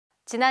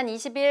지난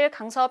 20일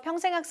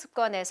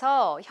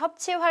강서평생학습관에서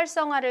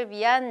협치활성화를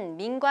위한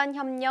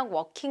민관협력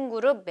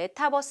워킹그룹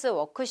메타버스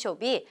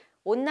워크숍이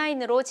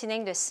온라인으로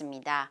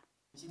진행됐습니다.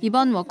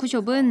 이번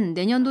워크숍은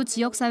내년도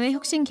지역사회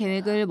혁신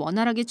계획을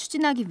원활하게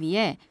추진하기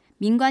위해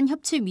민관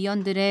협치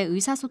위원들의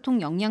의사소통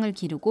역량을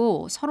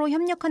기르고 서로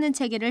협력하는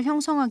체계를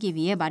형성하기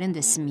위해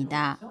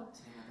마련됐습니다.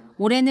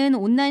 올해는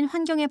온라인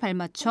환경에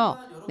발맞춰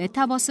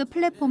메타버스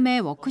플랫폼에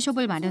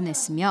워크숍을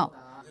마련했으며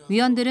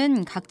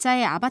위원들은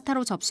각자의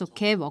아바타로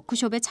접속해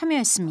워크숍에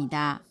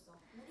참여했습니다.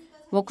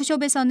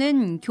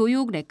 워크숍에서는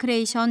교육,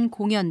 레크리에이션,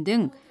 공연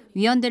등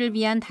위원들을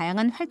위한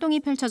다양한 활동이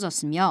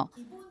펼쳐졌으며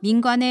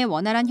민관의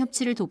원활한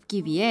협치를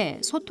돕기 위해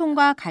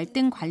소통과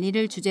갈등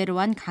관리를 주제로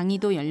한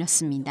강의도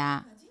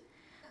열렸습니다.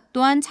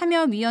 또한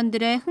참여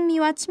위원들의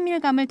흥미와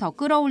친밀감을 더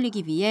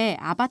끌어올리기 위해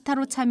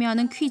아바타로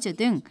참여하는 퀴즈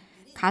등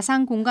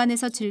가상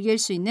공간에서 즐길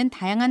수 있는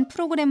다양한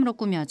프로그램으로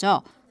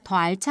꾸며져 더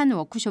알찬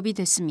워크숍이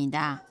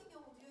됐습니다.